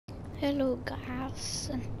Hello guys,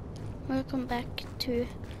 and welcome back to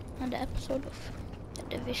another episode of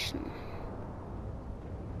The Division.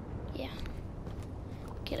 Yeah.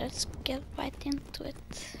 Okay, let's get right into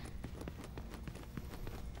it.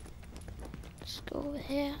 Let's go over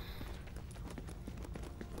here.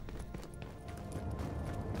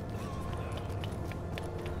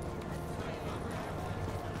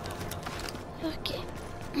 Okay.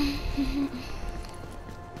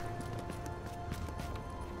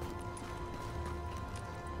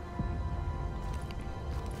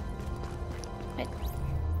 Wait.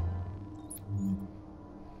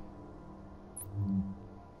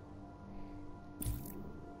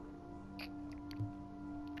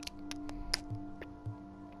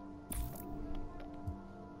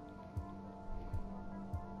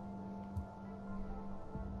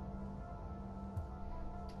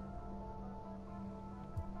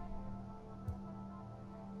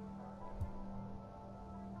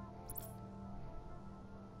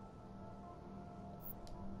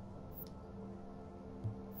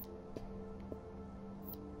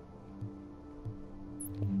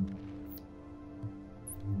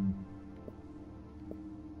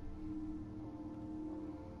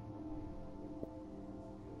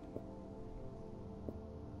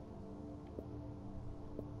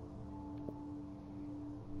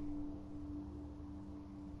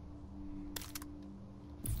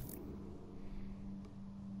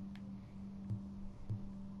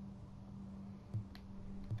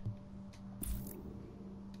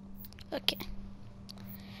 Okay,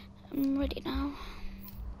 I'm ready now.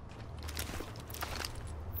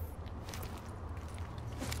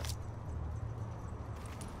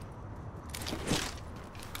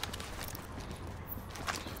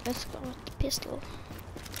 Let's go with the pistol.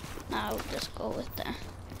 Now let's go with the,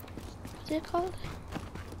 what's it called?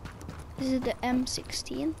 This is the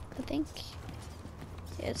M16, I think.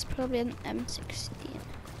 Yeah, it's probably an M16.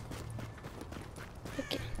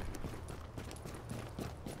 Okay.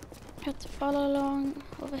 Have to follow along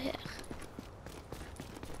over here.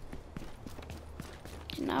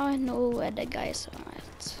 Okay, now I know where the guys are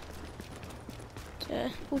at.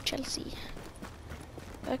 Clancy.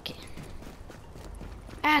 Okay.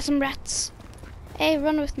 Ah, some rats. Hey,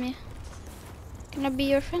 run with me. Can I be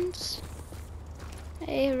your friends?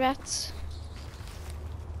 Hey, rats.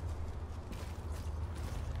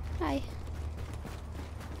 Hi.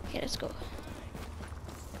 Okay, let's go.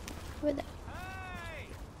 Over there.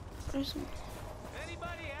 Person.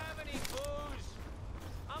 Anybody have any booze?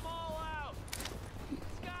 I'm all out.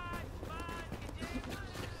 Scott,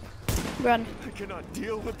 Run. I cannot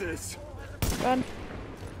deal with this. Run.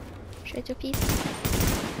 Straight to peace.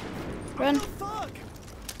 Run. What the fuck?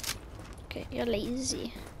 Okay, you're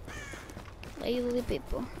lazy. Lazy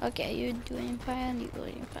people. Okay, you're doing fine, you're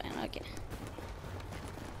doing fine, okay.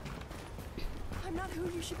 I'm not who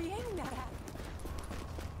you should be aiming that at.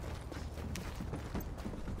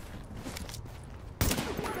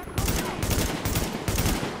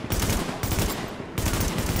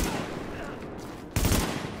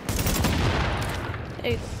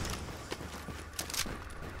 There you go.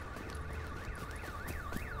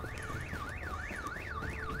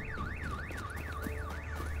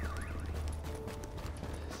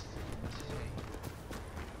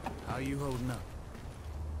 How you holding up?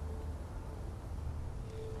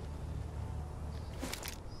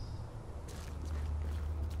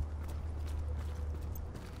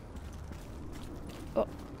 Oh.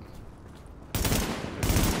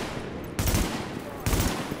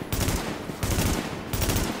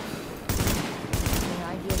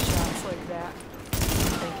 I get shots like that.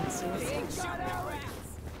 They can see us.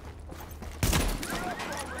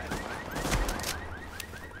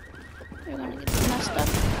 You're gonna get messed up.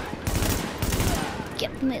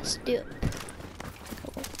 Get messed up.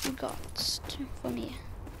 What you got for me?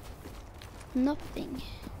 Nothing.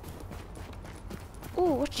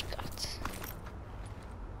 Oh, what you got?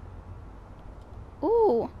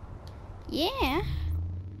 Oh, yeah.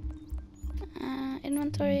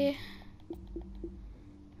 Inventory.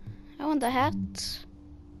 I want the hat.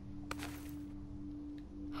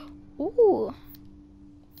 Ooh.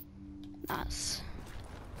 Nice.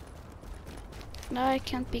 Now I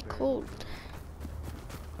can't be cold.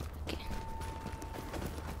 Okay.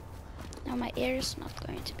 Now my ear is not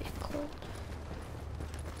going to be cold.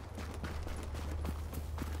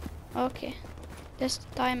 Okay. This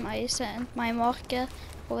time I sent my marker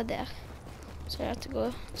over there. So I have to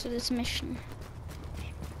go to this mission.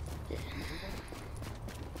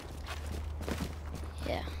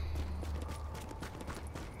 Yeah.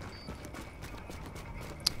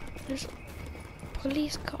 There's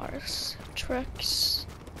police cars, trucks,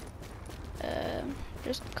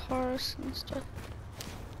 just cars and stuff.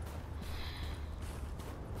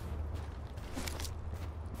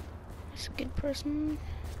 He's a good person.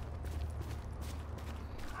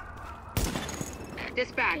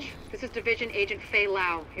 Dispatch, this is Division Agent Fei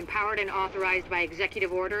Lau, empowered and authorized by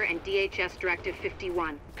Executive Order and DHS Directive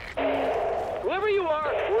 51. Whoever you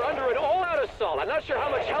are, we're under an all-out assault. I'm not sure how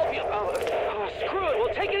much help you... screw it.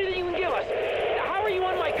 We'll take anything you can give us. How are you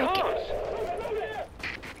on my comms?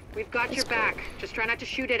 We've got your back. Just try not to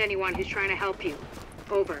shoot at anyone who's trying to help you.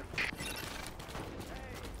 Over.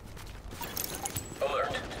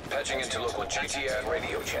 Alert. Patching into local GTR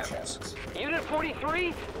radio channels. Unit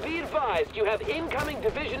 43, be advised, you have incoming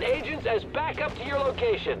division agents as backup to your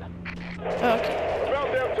location. Okay.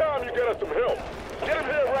 About damn time you get us some help. Get him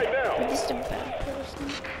here right now. He's the bad person.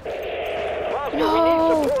 Foster, No.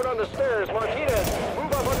 we need support on the stairs. Martinez,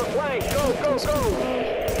 move up on the flank. Go, go,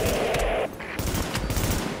 go.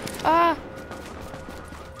 Ah!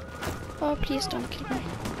 Oh, please don't kill me.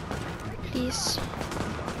 Please.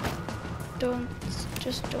 Don't.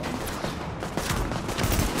 Just don't.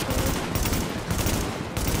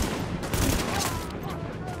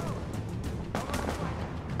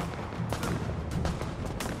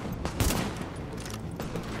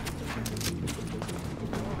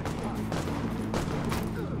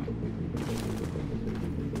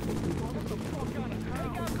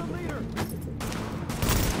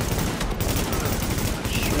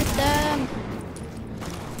 Shoot them!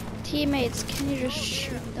 Teammates, can you just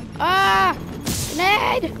shoot them? Ah!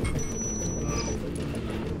 Grenade!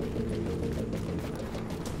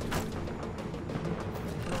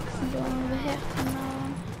 I'm going over here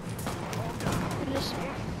now. Just,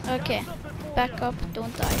 okay, back up,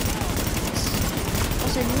 don't die.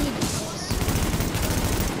 Because I need this.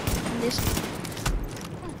 And this.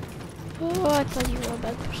 Oh, I thought you were a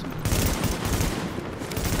bad person.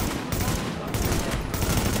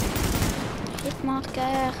 Hit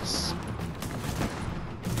markers.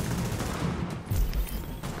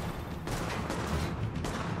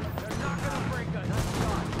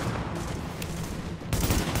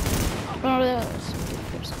 Oh, that was a good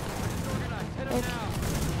person. Okay.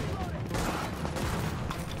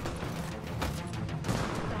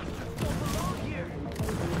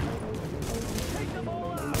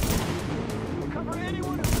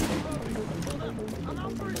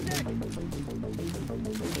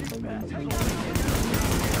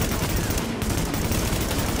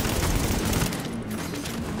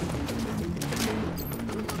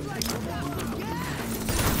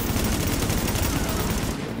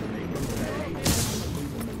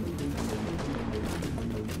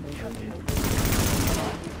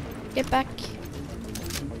 Get back.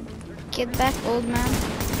 Get back, old man.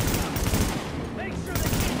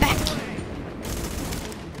 Back.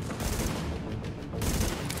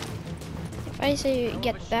 If I say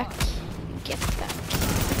get back, get back.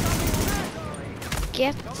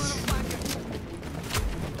 Get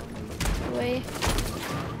away.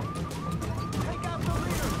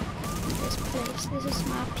 This place. This is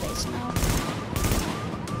my place now.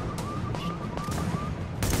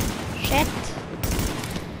 Shit.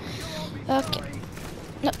 Okay.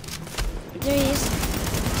 No. There he is.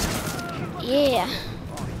 Yeah.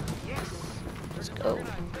 Let's go.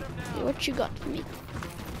 Hey, what you got for me?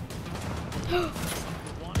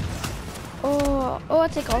 Oh,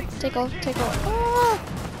 take off, take off, take off. Oh!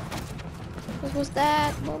 What was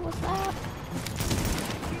that? What was that?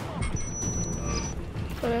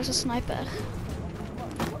 Oh, there's a sniper.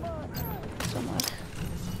 Somewhere.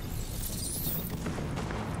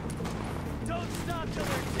 Don't stop till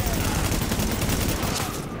they're dead.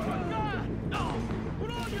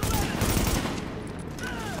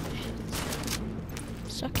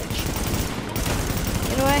 Suck it.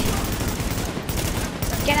 Get away.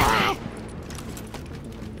 Get away!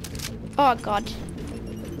 Oh god.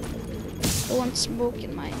 I want smoke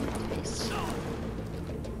in my face.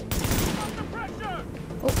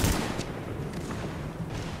 Oh.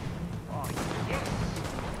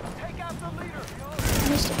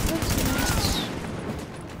 Mr. President.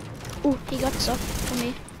 Oh, he got stuff for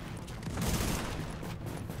me.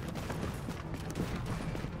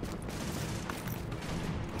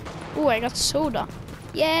 Oh, I got soda.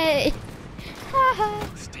 Yay! Haha!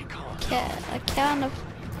 A can of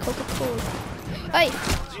Coca-Cola. Hey,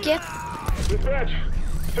 get. Dispatch,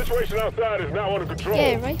 situation outside is now under control.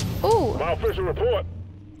 Yeah, right. Oh, My official report.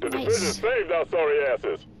 The Nice. division saved our sorry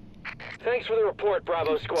asses. Thanks for the report,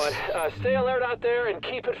 Bravo Squad. Stay alert out there and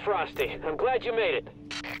keep it frosty. I'm glad you made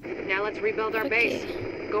it. Now let's rebuild our Okay.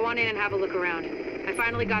 base. Go on in and have a look around. I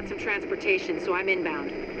finally got some transportation, so I'm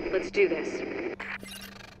inbound. Let's do this.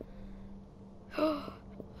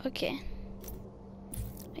 okay.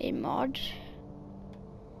 I a mod.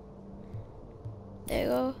 There you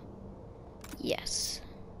go. Yes.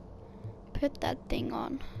 Put that thing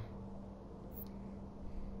on.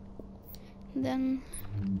 Then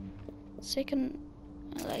second,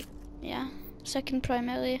 like, yeah, second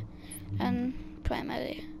primary and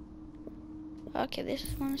primary. Okay, this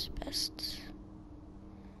one is best.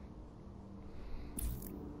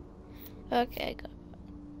 Okay, I got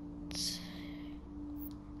it.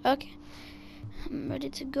 Okay, I'm ready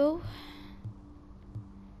to go.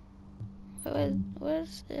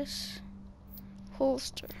 Where's this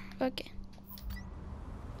holster? Okay,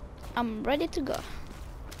 I'm ready to go.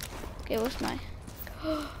 Okay, what's my?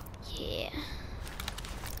 Yeah.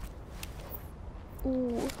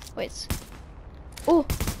 Ooh, wait. Oh,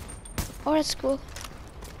 oh, that's cool.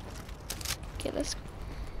 Okay, let's go.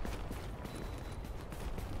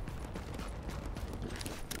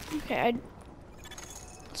 Okay,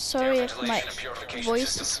 sorry if my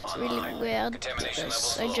voice is really weird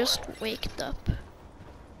because I just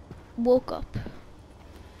woke up,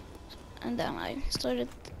 and then I started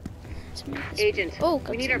to make this. Agent, Oh,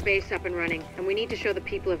 we need our base up and running, and we need to show the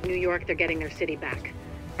people of New York they're getting their city back.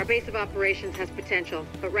 Our base of operations has potential,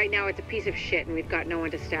 but right now it's a piece of shit and we've got no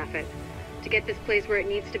one to staff it. To get this place where it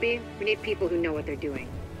needs to be, we need people who know what they're doing.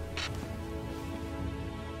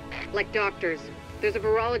 Like doctors. There's a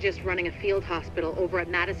virologist running a field hospital over at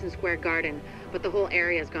Madison Square Garden, but the whole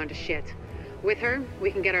area's gone to shit. With her,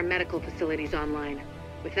 we can get our medical facilities online.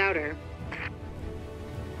 Without her...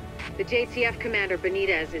 The JTF commander,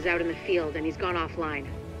 Benitez, is out in the field and he's gone offline.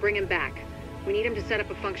 Bring him back. We need him to set up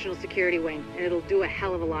a functional security wing, and it'll do a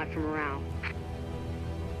hell of a lot for morale.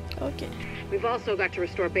 Okay. We've also got to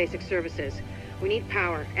restore basic services. We need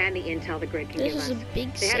power and the intel the grid can give us. This is a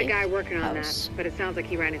big They had a guy working on house. that, but it sounds like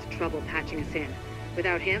he ran into trouble patching us in.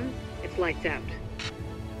 Without him, it's lights out.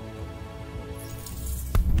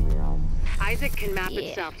 Isaac can map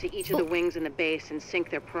itself to each of the wings in the base and sync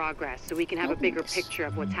their progress so we can have a bigger picture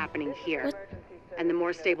of what's happening here. And the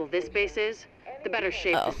more stable this base is, the better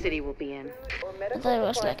shape the city will be in. I thought it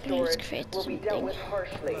was like loot crate or something.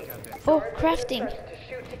 Oh, crafting!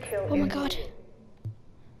 Oh my god!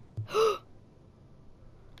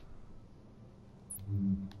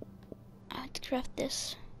 I had to craft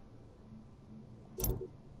this.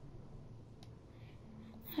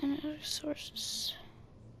 And resources.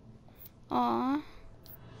 Aww.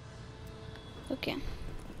 Okay.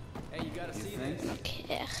 Hey, you gotta see this.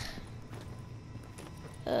 Okay.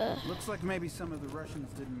 Looks like maybe some of the Russians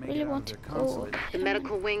didn't make Really it out want of to their go. consulate. The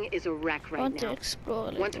medical wing is a wreck I right want to now. explore a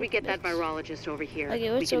little Once we get that bit. virologist over here, Okay,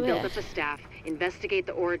 we what's can over build here? up a staff, investigate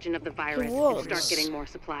the origin of the virus, and works. start getting more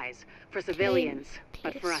supplies. For civilians,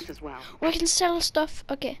 but for us as well. Oh, I can sell stuff.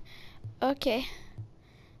 Okay. Okay.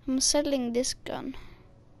 I'm selling this gun.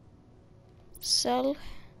 Sell.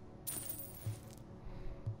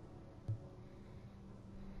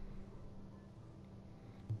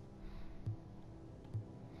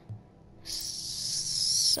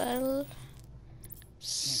 Sell.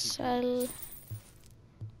 Sell.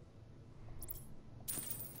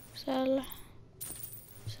 Sell.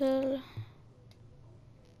 Sell.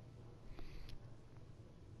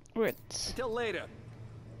 Right. Till later.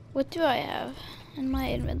 What do I have in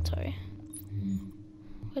my inventory?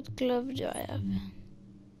 What glove do I have?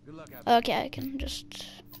 Good luck out there. Okay, I can just...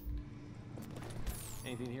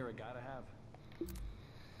 Anything here I gotta have.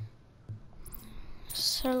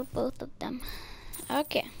 sell both of them.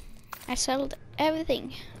 Okay, I sold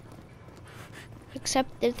everything.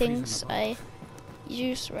 Except the things I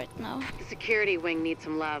use right now. The security wing needs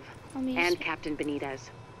some love. And Captain Benitez.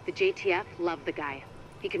 The JTF love the guy.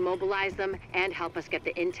 He can mobilize them and help us get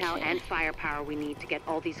the intel and firepower we need to get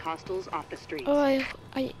all these hostiles off the streets. Oh,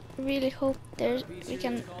 I really hope we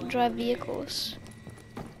can drive vehicles.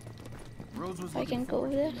 Rhodes was I looking can go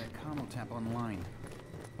forward to there. getting that commo tap online.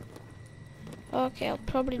 Okay, I'll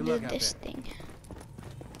probably Good do luck out this there. thing.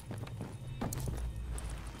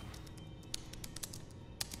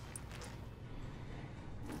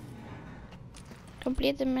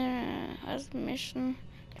 Complete the mission.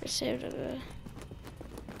 Receive the...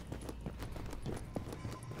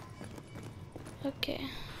 Okay.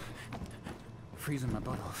 Freezing my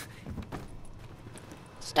butt off.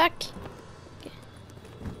 Stuck. Okay.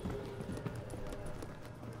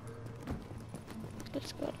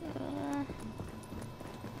 Let's go.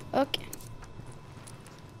 Okay.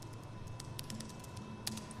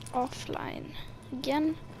 Offline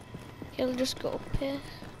again. He'll just go up here.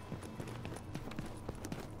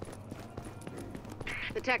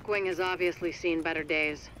 The tech wing has obviously seen better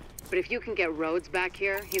days. But if you can get Rhodes back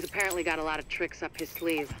here, he's apparently got a lot of tricks up his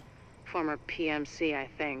sleeve. Former PMC, I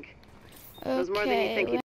think. Knows more than you think he